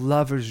simple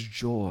lover's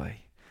joy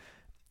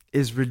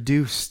is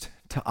reduced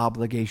to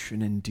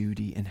obligation and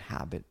duty and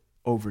habit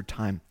over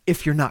time,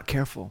 if you're not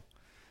careful.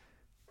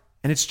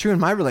 And it's true in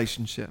my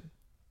relationship.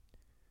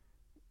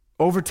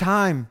 Over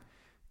time,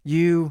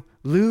 you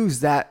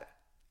lose that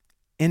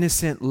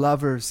innocent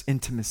lover's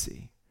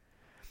intimacy.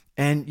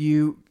 And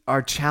you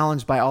are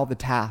challenged by all the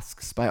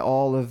tasks, by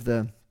all of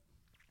the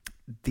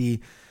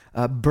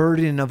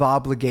burden of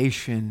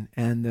obligation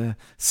and the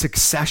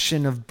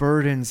succession of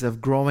burdens of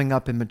growing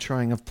up and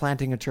maturing, of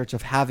planting a church,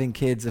 of having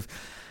kids,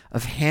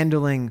 of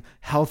handling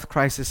health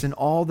crisis, and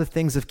all the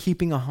things of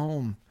keeping a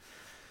home.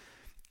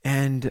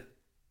 And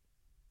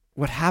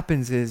what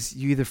happens is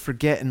you either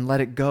forget and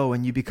let it go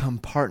and you become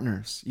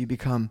partners. You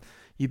become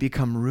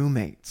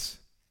roommates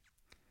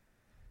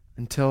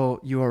until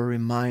you are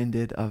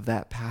reminded of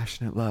that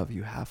passionate love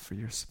you have for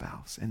your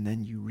spouse. And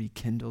then you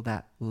rekindle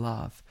that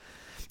love.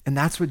 And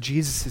that's what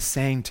Jesus is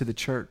saying to the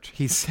church.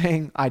 He's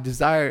saying, I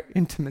desire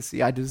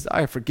intimacy. I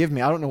desire, forgive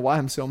me. I don't know why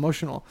I'm so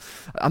emotional.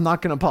 I'm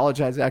not going to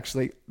apologize,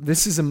 actually.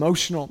 This is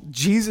emotional.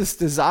 Jesus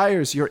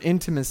desires your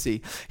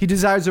intimacy. He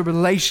desires a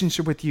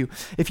relationship with you.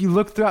 If you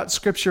look throughout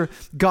Scripture,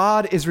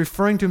 God is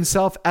referring to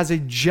himself as a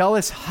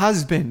jealous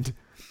husband.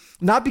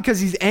 Not because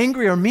he's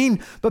angry or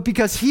mean, but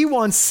because he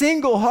wants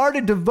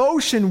single-hearted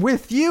devotion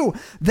with you.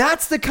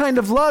 That's the kind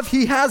of love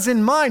he has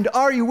in mind.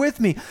 Are you with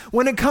me?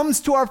 When it comes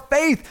to our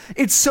faith,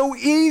 it's so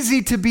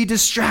easy to be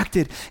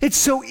distracted. It's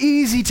so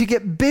easy to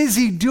get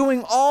busy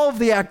doing all of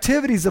the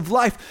activities of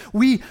life.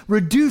 We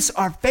reduce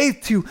our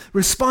faith to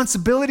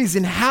responsibilities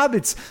and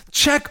habits.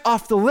 Check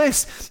off the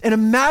list. And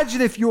imagine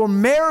if your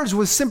marriage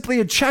was simply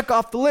a check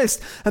off the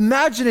list.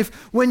 Imagine if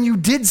when you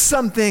did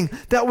something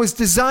that was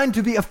designed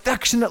to be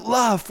affectionate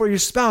love for your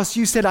spouse,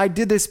 you said, I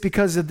did this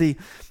because of the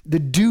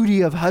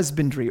duty of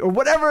husbandry, or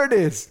whatever it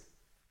is,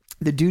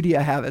 the duty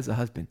I have as a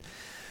husband.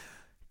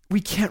 We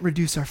can't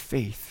reduce our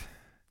faith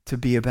to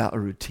be about a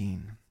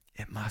routine.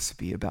 It must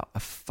be about a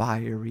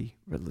fiery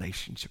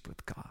relationship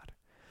with God.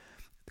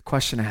 The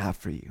question I have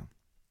for you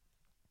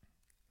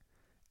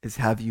is,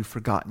 have you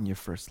forgotten your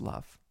first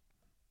love?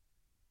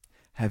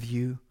 Have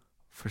you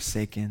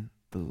forsaken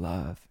the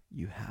love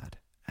you had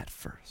at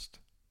first?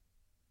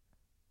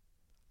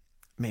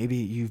 Maybe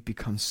you've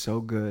become so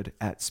good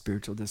at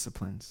spiritual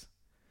disciplines,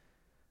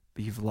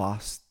 but you've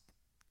lost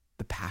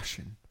the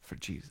passion for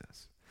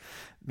Jesus.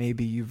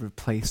 Maybe you've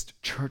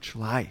replaced church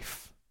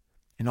life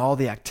and all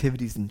the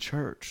activities in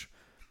church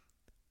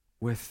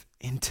with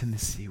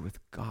intimacy with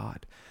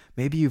God.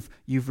 Maybe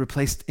you've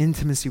replaced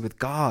intimacy with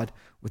God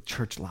with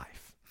church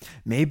life.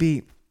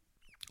 Maybe,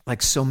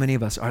 like so many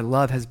of us, our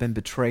love has been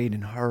betrayed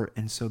and hurt,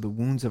 and so the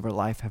wounds of our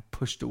life have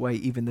pushed away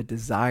even the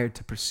desire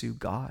to pursue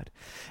God.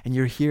 And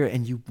you're here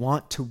and you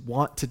want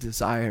to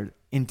desire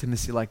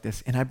intimacy like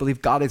this. And I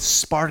believe God is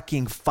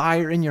sparking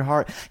fire in your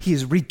heart. He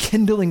is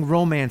rekindling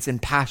romance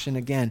and passion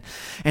again.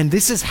 And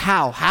this is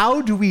how.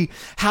 How do we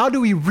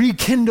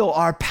rekindle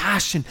our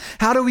passion?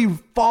 How do we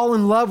fall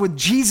in love with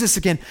Jesus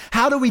again?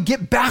 How do we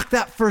get back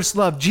that first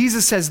love?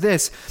 Jesus says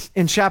this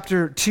in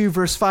chapter 2,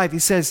 verse 5. He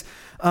says,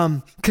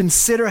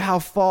 consider how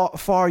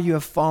far you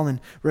have fallen.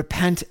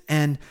 Repent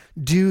and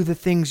do the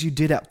things you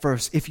did at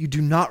first. If you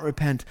do not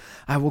repent,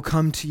 I will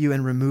come to you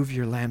and remove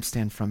your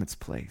lampstand from its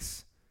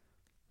place.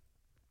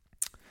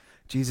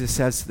 Jesus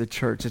says to the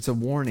church, it's a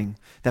warning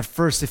that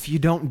first, if you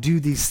don't do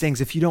these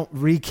things, if you don't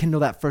rekindle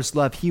that first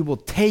love, he will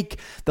take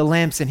the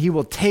lamps and he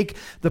will take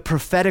the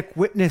prophetic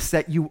witness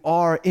that you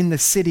are in the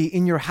city,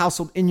 in your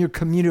household, in your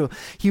community.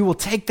 He will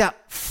take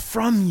that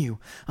from you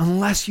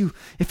unless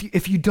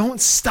if you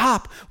don't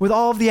stop with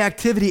all of the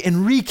activity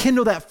and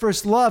rekindle that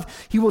first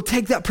love, he will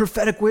take that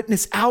prophetic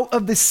witness out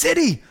of the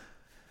city.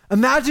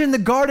 Imagine the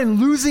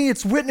garden losing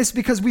its witness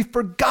because we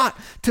forgot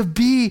to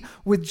be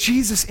with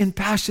Jesus in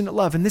passionate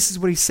love. And this is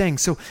what he's saying.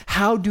 So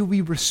how do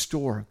we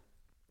restore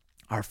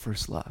our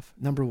first love?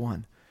 Number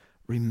one,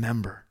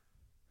 remember.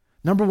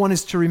 Number one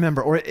is to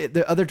remember, or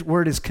the other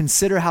word is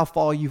consider how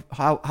far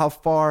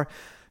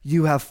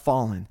you have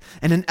fallen.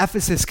 And in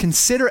Ephesus,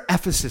 consider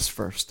Ephesus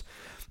first.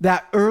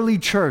 That early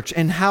church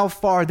and how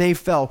far they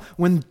fell.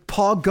 When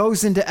Paul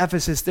goes into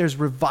Ephesus, there's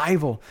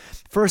revival.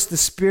 First, the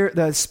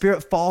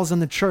Spirit falls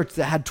on the church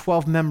that had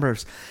 12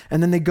 members.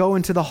 And then they go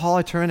into the Hall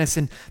of Tyrannus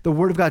and the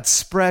word of God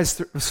spreads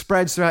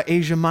throughout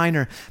Asia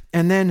Minor.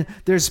 And then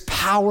there's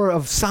power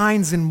of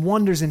signs and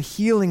wonders and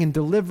healing and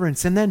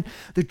deliverance. And then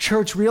the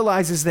church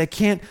realizes they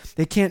can't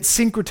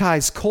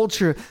syncretize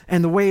culture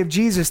and the way of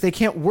Jesus. They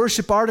can't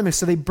worship Artemis,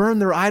 so they burn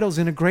their idols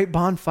in a great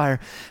bonfire.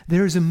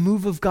 There's a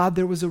move of God.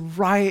 There was a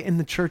riot in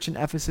the church in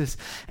Ephesus.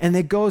 And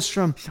it goes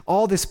from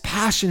all this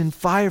passion and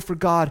fire for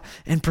God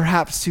and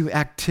perhaps to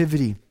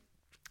activity,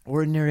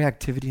 ordinary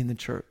activity in the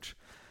church.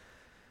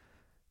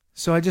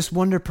 So I just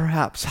wonder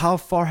perhaps, how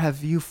far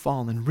have you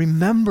fallen?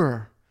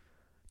 Remember.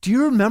 Do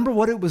you remember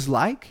what it was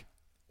like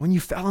when you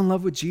fell in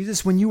love with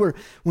Jesus? When you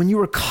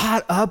were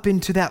caught up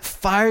into that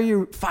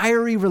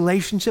fiery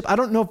relationship? I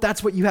don't know if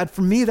that's what you had.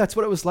 For me, that's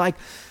what it was like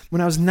when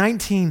I was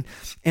 19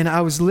 and I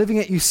was living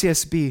at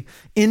UCSB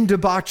in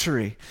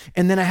debauchery.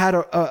 And then I had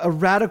a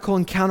radical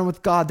encounter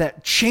with God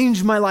that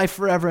changed my life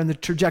forever and the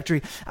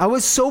trajectory. I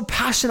was so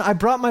passionate. I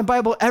brought my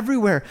Bible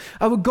everywhere.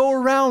 I would go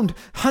around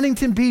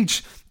Huntington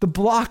Beach, the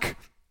block,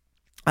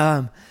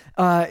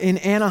 in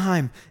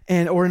Anaheim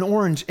or in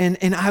Orange,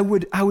 and I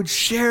would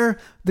share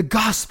the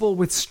gospel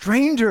with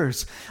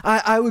strangers.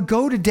 I would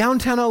go to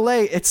downtown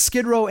LA at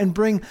Skid Row and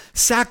bring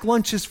sack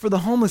lunches for the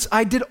homeless.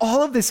 I did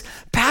all of this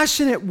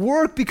passionate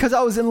work because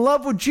I was in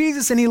love with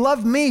Jesus and he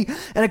loved me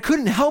and I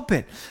couldn't help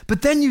it.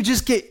 But then you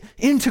just get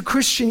into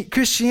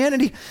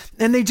Christianity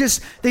and they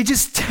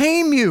just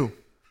tame you.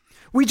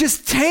 We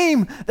just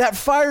tame that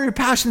fiery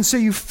passion so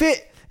you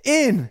fit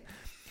in.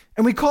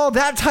 And we call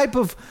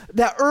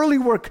that early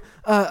work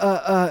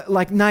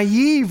like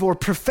naive or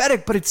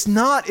prophetic, but it's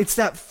not. It's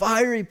that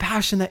fiery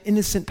passion, that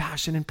innocent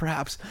passion. And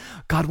perhaps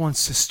God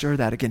wants to stir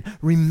that again.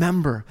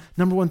 Remember,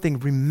 number one thing,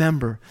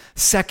 remember.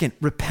 Second,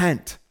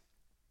 repent.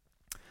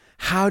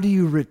 How do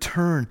you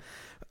return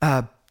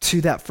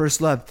to that first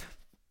love?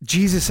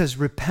 Jesus says,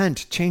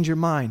 repent, change your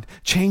mind,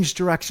 change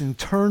direction,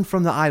 turn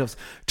from the idols,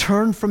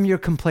 turn from your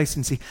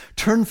complacency,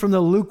 turn from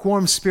the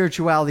lukewarm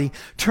spirituality,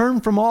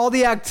 turn from all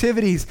the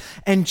activities,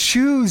 and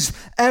choose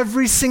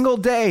every single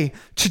day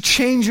to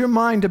change your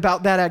mind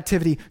about that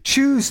activity.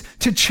 Choose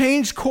to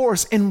change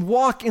course and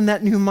walk in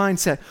that new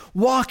mindset.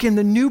 Walk in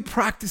the new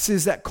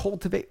practices that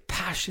cultivate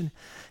passion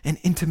and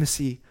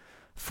intimacy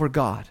for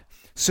God.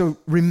 So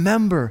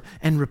remember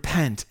and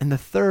repent. And the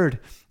third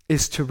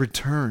is to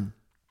return.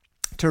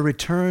 To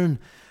return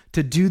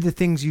to do the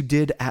things you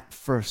did at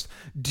first.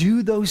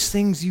 Do those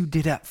things you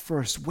did at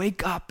first.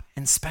 Wake up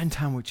and spend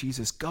time with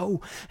Jesus.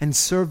 Go and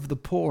serve the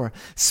poor.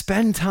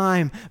 Spend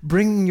time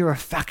bringing your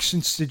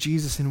affections to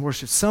Jesus in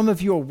worship. Some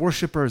of you are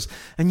worshipers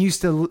and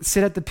used to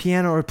sit at the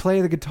piano or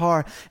play the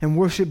guitar and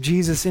worship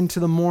Jesus into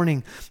the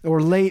morning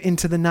or late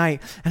into the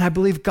night. And I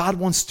believe God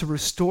wants to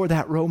restore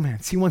that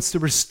romance. He wants to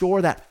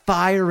restore that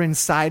fire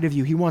inside of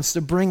you. He wants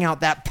to bring out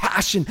that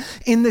passion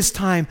in this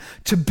time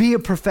to be a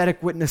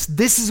prophetic witness.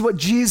 This is what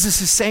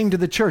Jesus is saying to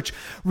the church.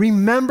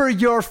 Remember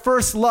your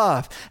first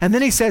love. And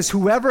then he says,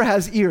 whoever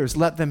has ears,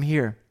 let them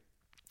hear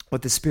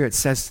what the Spirit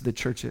says to the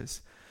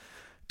churches.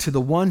 To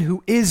the one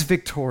who is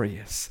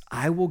victorious,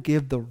 I will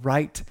give the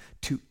right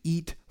to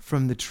eat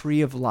from the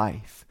tree of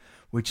life,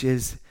 which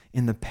is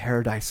in the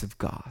paradise of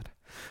God.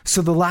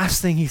 So the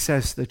last thing he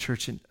says to the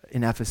church in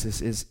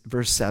Ephesus is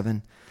verse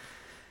 7.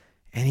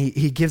 And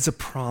he gives a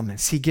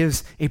promise. He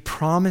gives a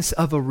promise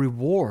of a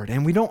reward.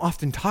 And we don't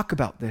often talk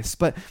about this,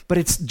 but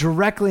it's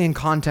directly in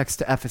context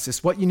to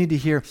Ephesus. What you need to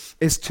hear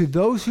is, to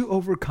those who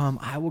overcome,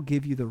 I will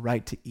give you the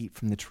right to eat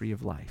from the tree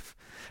of life.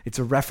 It's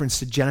a reference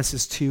to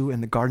Genesis 2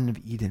 and the Garden of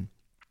Eden.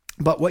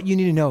 But what you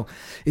need to know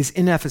is,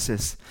 in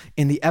Ephesus,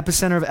 in the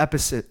epicenter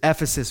of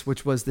Ephesus,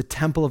 which was the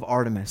temple of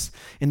Artemis,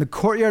 in the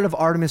courtyard of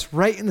Artemis,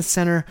 right in the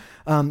center,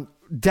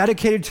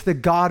 dedicated to the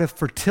god of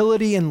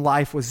fertility and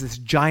life, was this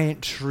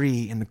giant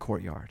tree in the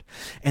courtyard.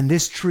 And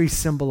this tree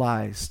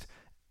symbolized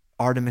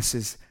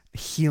Artemis's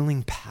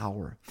healing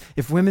power.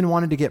 If women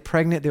wanted to get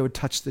pregnant, they would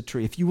touch the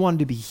tree. If you wanted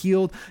to be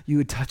healed, you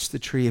would touch the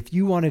tree. If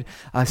you wanted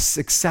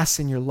success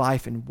in your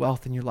life and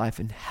wealth in your life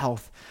and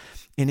health,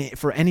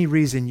 for any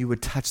reason, you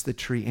would touch the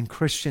tree. And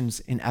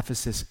Christians in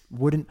Ephesus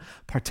wouldn't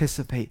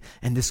participate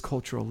in this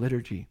cultural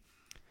liturgy.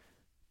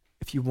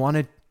 If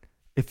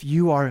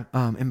you are,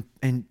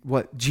 and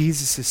what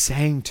Jesus is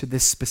saying to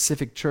this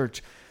specific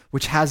church,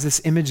 which has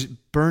this image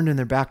burned in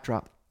their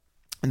backdrop,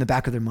 in the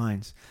back of their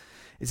minds,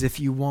 is if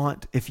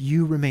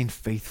you remain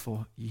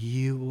faithful,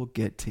 you will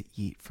get to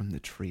eat from the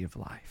tree of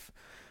life,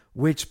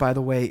 which, by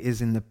the way,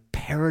 is in the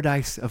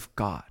paradise of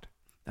God.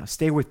 Now,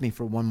 stay with me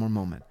for one more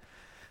moment.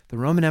 The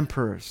Roman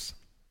emperors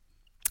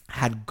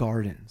had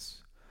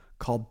gardens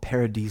called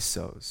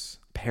paradisos,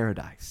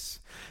 paradise.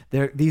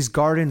 These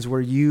gardens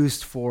were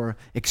used for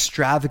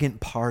extravagant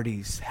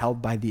parties held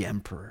by the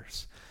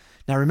emperors.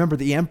 Now remember,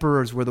 the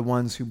emperors were the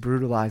ones who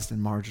brutalized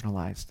and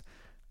marginalized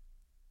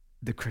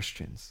the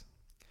Christians.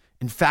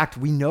 In fact,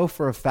 we know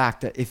for a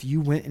fact that if you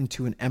went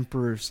into an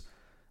emperor's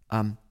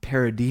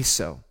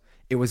paradiso,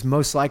 it was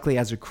most likely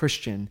as a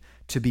Christian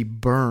to be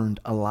burned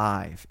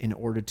alive in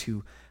order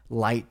to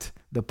light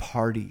the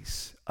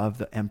parties of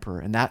the emperor.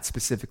 And that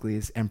specifically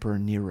is Emperor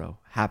Nero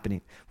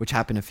which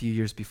happened a few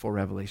years before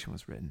Revelation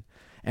was written.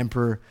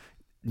 Emperor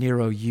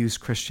Nero used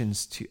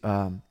Christians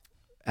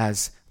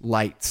as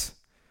lights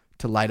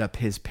to light up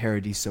his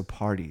paradiso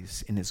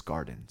parties in his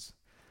gardens.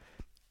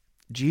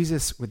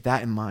 Jesus, with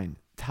that in mind,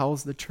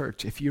 tells the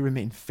church, if you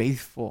remain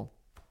faithful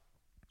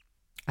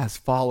as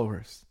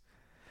followers,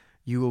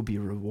 you will be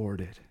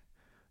rewarded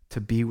to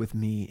be with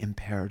me in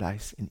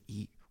paradise and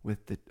eat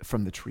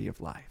from the tree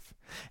of life.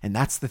 And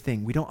that's the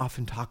thing. We don't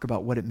often talk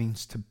about what it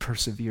means to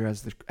persevere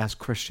as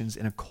Christians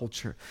in a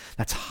culture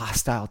that's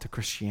hostile to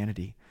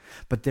Christianity.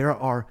 But there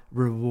are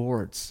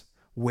rewards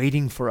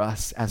waiting for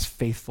us as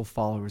faithful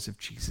followers of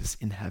Jesus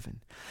in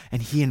heaven.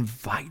 And he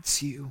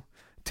invites you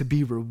to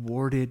be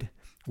rewarded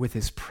with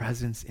his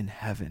presence in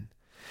heaven.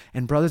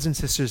 And brothers and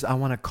sisters, I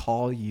want to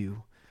call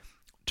you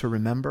to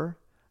remember,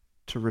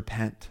 to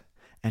repent,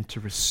 and to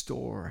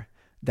restore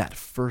that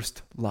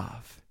first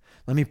love.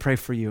 Let me pray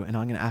for you, and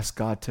I'm going to ask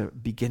God to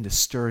begin to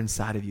stir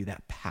inside of you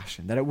that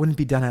passion, that it wouldn't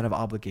be done out of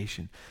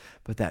obligation,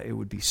 but that it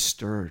would be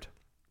stirred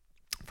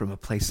from a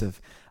place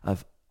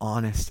of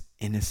honest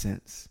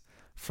innocence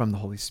from the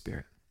Holy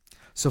Spirit.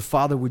 So,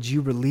 Father, would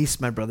you release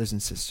my brothers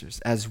and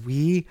sisters as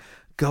we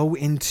go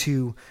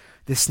into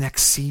this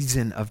next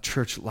season of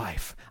church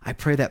life? I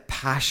pray that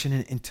passion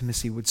and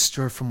intimacy would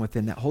stir from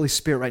within. That Holy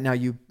Spirit, right now,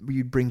 you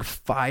bring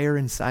fire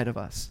inside of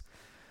us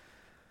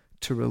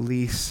to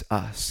release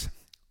us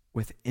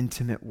with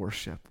intimate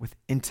worship, with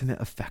intimate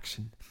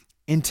affection,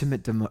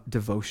 intimate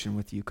devotion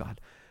with you,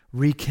 God.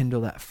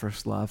 rekindle that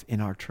first love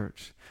in our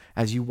church.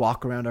 As you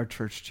walk around our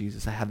church,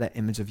 Jesus, I have that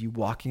image of you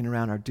walking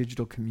around our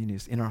digital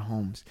communities, in our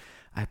homes.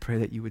 I pray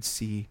that you would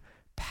see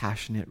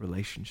passionate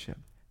relationship,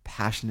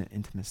 passionate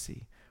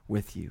intimacy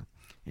with you.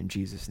 In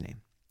Jesus'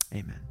 name,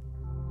 amen.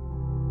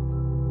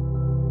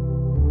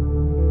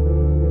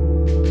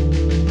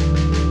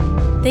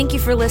 Thank you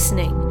for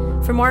listening.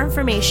 For more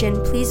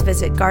information, please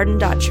visit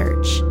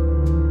garden.church.